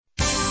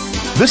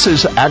This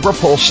is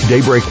AgriPulse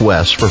Daybreak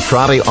West for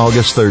Friday,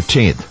 August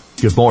 13th.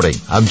 Good morning.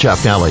 I'm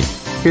Jeff Nally.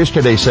 Here's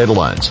today's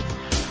headlines.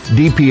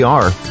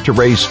 DPR to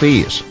raise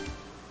fees.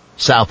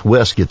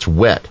 Southwest gets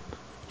wet.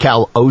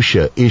 Cal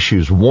OSHA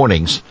issues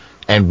warnings.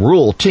 And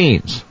rural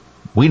teens.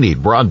 We need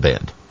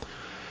broadband.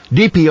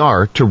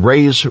 DPR to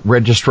raise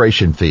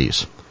registration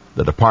fees.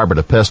 The Department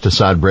of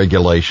Pesticide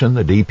Regulation,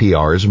 the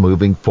DPR, is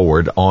moving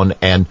forward on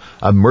an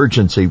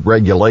emergency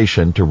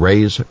regulation to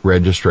raise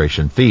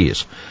registration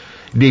fees.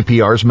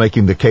 DPR is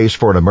making the case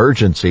for an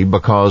emergency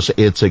because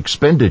its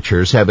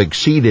expenditures have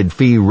exceeded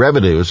fee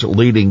revenues,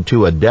 leading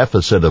to a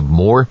deficit of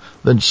more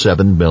than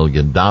 $7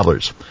 million.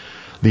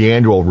 The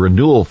annual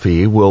renewal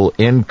fee will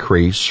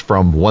increase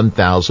from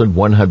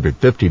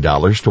 $1,150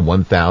 to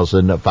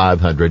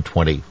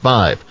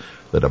 $1,525.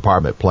 The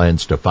department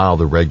plans to file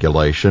the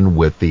regulation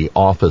with the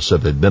Office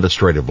of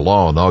Administrative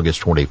Law on August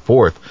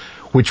 24th,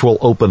 which will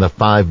open a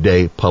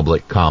 5-day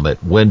public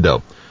comment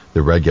window.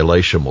 The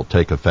regulation will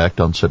take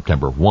effect on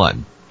September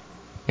 1.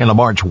 In a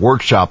March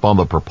workshop on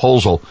the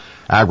proposal,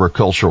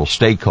 agricultural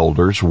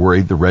stakeholders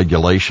worried the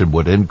regulation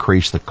would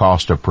increase the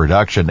cost of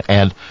production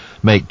and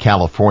make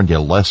California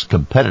less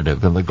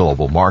competitive in the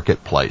global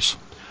marketplace.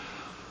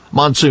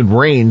 Monsoon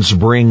rains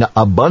bring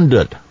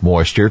abundant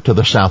moisture to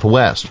the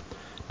Southwest.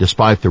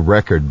 Despite the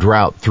record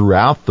drought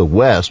throughout the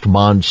West,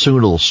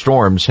 monsoonal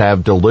storms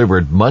have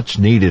delivered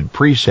much-needed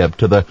precip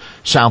to the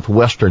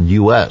southwestern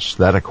U.S.,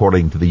 that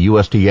according to the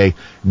USDA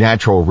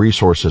Natural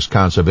Resources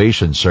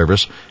Conservation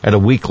Service at a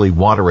weekly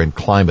water and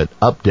climate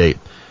update.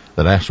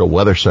 The National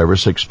Weather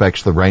Service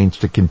expects the rains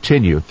to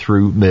continue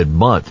through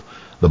mid-month.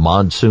 The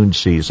monsoon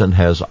season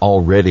has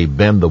already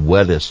been the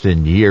wettest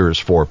in years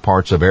for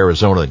parts of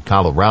Arizona and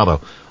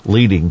Colorado,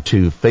 leading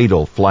to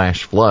fatal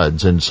flash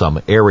floods in some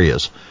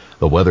areas.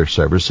 The Weather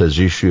Service has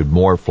issued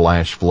more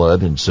flash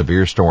flood and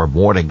severe storm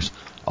warnings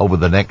over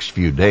the next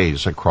few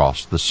days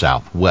across the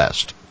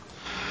Southwest.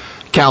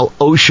 Cal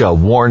OSHA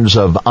warns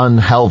of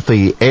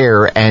unhealthy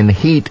air and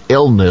heat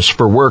illness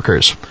for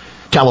workers.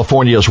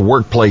 California's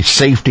Workplace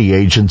Safety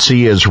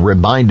Agency is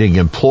reminding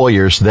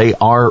employers they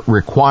are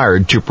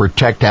required to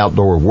protect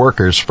outdoor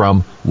workers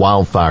from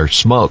wildfire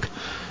smoke.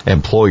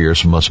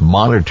 Employers must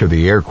monitor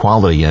the air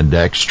quality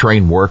index,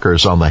 train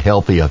workers on the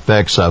healthy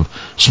effects of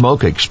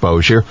smoke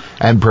exposure,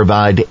 and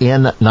provide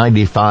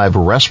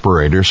N95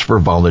 respirators for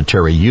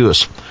voluntary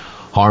use.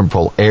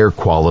 Harmful air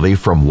quality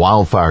from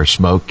wildfire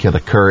smoke can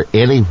occur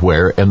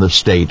anywhere in the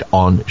state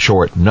on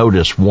short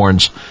notice,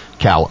 warns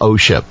Cal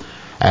OSHA.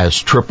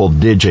 As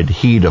triple-digit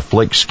heat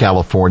afflicts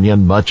California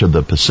and much of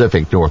the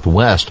Pacific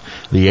Northwest,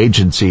 the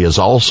agency is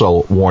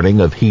also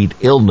warning of heat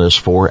illness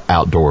for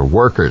outdoor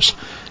workers.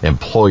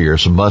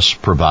 Employers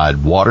must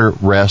provide water,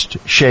 rest,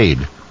 shade,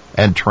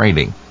 and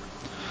training.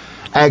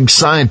 Ag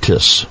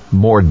scientists,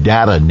 more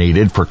data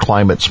needed for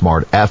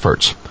climate-smart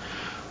efforts.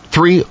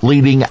 3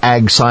 leading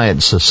ag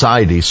science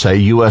societies say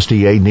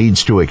USDA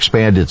needs to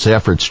expand its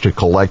efforts to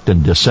collect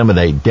and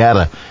disseminate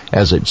data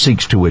as it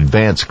seeks to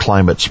advance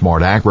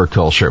climate-smart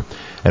agriculture.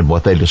 And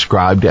what they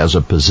described as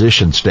a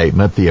position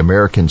statement, the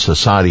American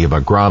Society of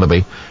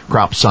Agronomy,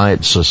 Crop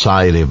Science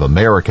Society of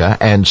America,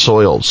 and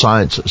Soil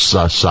Science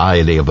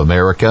Society of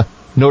America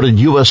noted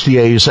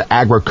USDA's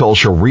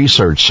Agricultural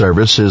Research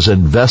Service is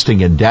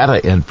investing in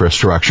data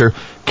infrastructure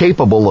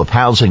capable of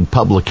housing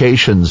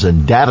publications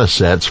and data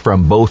sets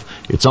from both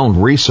its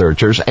own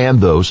researchers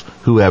and those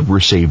who have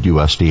received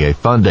USDA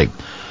funding.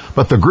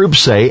 But the groups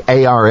say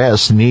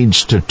ARS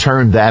needs to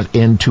turn that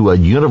into a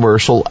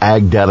universal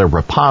ag data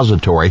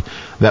repository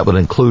that would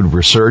include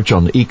research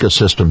on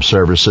ecosystem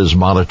services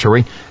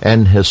monitoring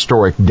and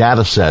historic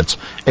data sets,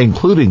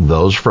 including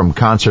those from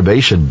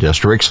conservation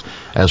districts,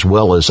 as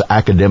well as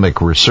academic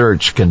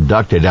research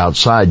conducted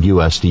outside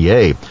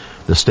USDA.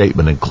 The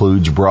statement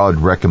includes broad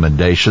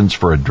recommendations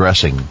for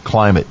addressing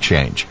climate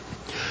change.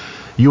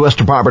 U.S.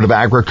 Department of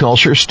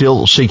Agriculture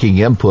still seeking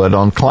input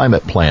on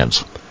climate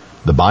plans.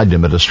 The Biden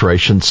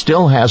administration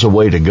still has a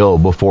way to go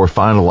before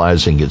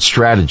finalizing its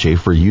strategy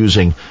for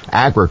using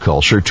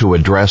agriculture to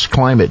address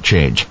climate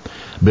change.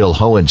 Bill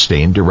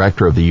Hohenstein,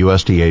 director of the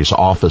USDA's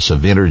Office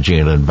of Energy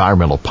and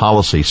Environmental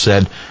Policy,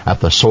 said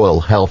at the Soil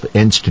Health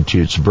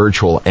Institute's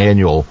virtual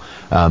annual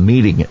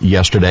meeting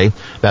yesterday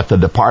that the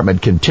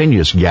department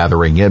continues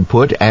gathering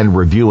input and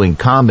reviewing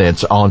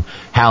comments on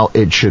how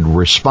it should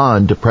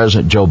respond to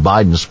President Joe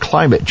Biden's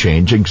climate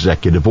change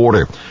executive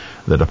order.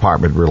 The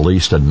department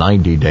released a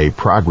 90-day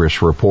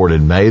progress report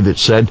in May that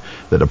said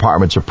the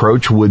department's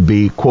approach would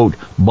be, quote,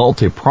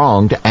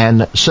 multi-pronged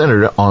and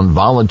centered on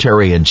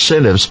voluntary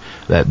incentives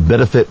that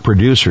benefit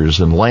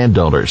producers and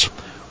landowners.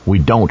 We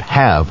don't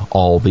have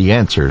all the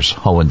answers,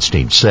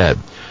 Hohenstein said.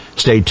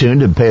 Stay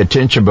tuned and pay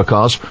attention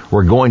because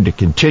we're going to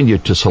continue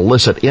to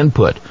solicit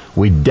input.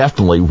 We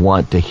definitely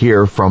want to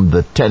hear from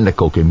the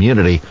technical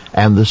community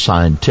and the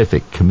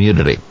scientific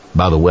community.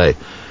 By the way,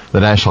 the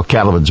National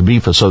Cattlemen's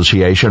Beef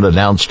Association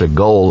announced a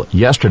goal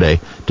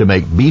yesterday to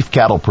make beef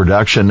cattle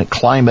production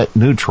climate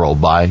neutral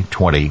by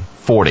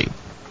 2040.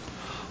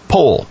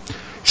 Poll: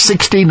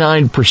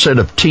 69%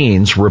 of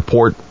teens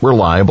report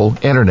reliable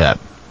internet.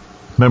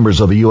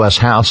 Members of the U.S.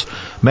 House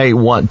may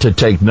want to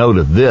take note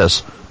of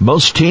this.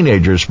 Most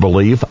teenagers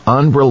believe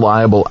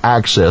unreliable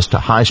access to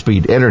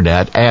high-speed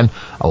internet and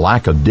a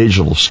lack of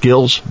digital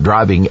skills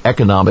driving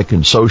economic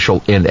and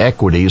social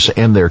inequities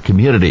in their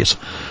communities.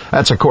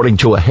 That's according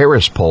to a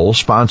Harris poll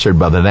sponsored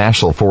by the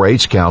National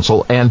 4-H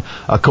Council and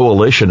a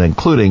coalition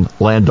including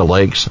Land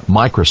O'Lakes,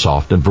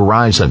 Microsoft, and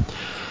Verizon.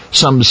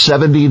 Some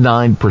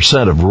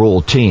 79% of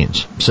rural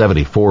teens,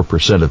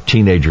 74% of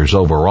teenagers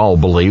overall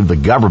believe the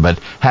government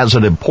has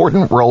an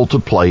important role to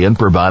play in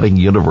providing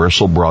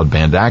universal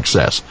broadband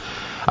access.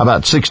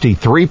 About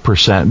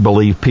 63%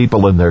 believe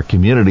people in their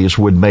communities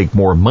would make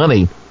more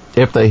money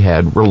if they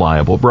had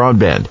reliable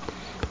broadband.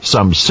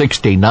 Some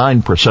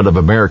 69% of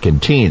American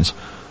teens,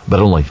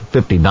 but only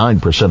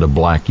 59% of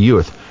black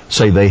youth,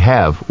 say they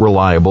have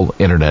reliable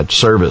internet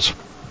service.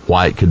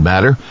 Why it could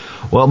matter?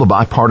 Well, the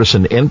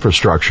bipartisan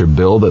infrastructure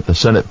bill that the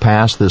Senate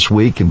passed this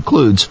week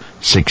includes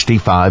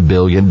 $65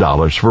 billion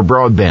for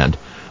broadband.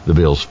 The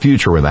bill's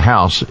future in the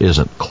House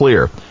isn't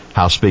clear.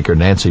 House Speaker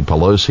Nancy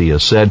Pelosi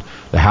has said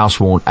the House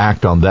won't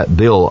act on that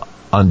bill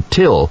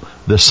until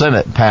the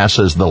Senate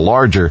passes the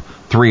larger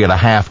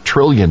 $3.5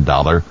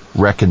 trillion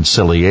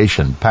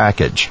reconciliation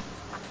package.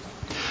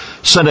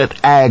 Senate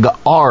Ag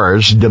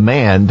R's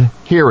demand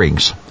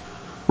hearings.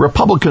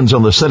 Republicans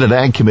on the Senate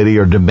Ag Committee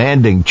are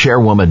demanding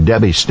Chairwoman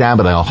Debbie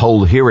Stabenow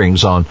hold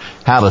hearings on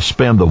how to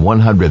spend the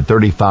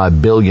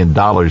 $135 billion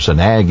in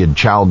ag and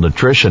child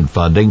nutrition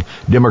funding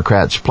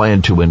Democrats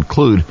plan to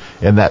include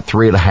in that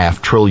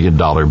 $3.5 trillion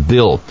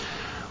bill.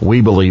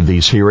 We believe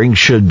these hearings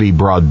should be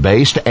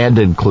broad-based and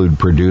include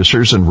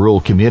producers and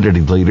rural community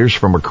leaders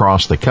from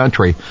across the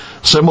country,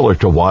 similar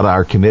to what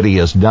our committee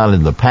has done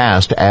in the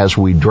past as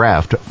we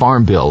draft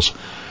farm bills.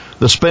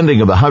 The spending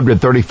of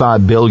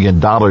 $135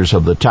 billion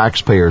of the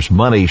taxpayers'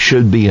 money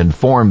should be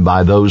informed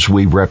by those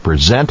we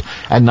represent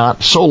and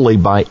not solely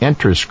by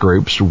interest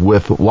groups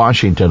with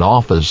Washington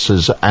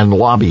offices and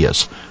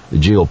lobbyists, the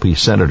GOP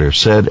senator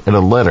said in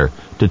a letter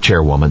to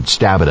Chairwoman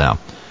Stabenow.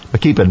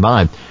 But keep in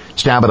mind,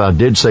 Stabenow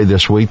did say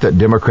this week that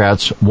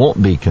Democrats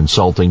won't be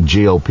consulting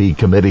GOP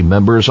committee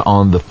members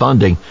on the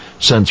funding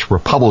since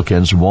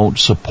Republicans won't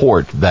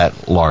support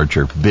that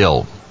larger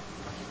bill.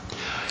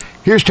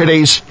 Here's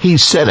today's He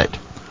Said It.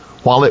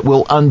 While it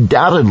will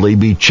undoubtedly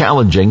be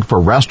challenging for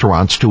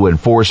restaurants to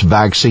enforce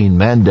vaccine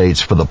mandates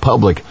for the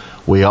public,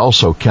 we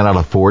also cannot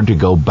afford to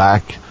go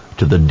back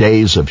to the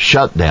days of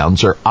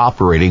shutdowns or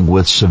operating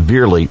with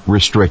severely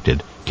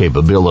restricted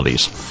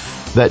capabilities.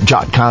 That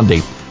Jat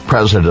Kandi,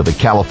 president of the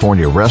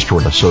California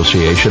Restaurant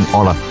Association,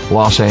 on a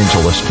Los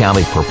Angeles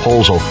County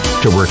proposal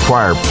to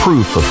require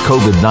proof of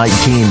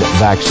COVID-19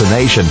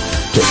 vaccination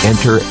to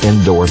enter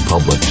indoor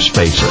public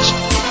spaces.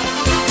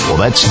 Well,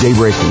 that's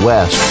Daybreak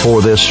West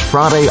for this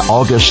Friday,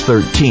 August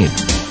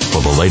 13th.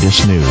 For the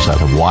latest news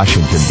out of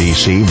Washington,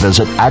 D.C.,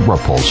 visit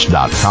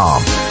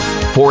agripulse.com.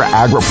 For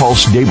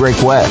AgriPulse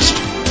Daybreak West,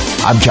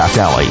 I'm Chuck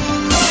Alley.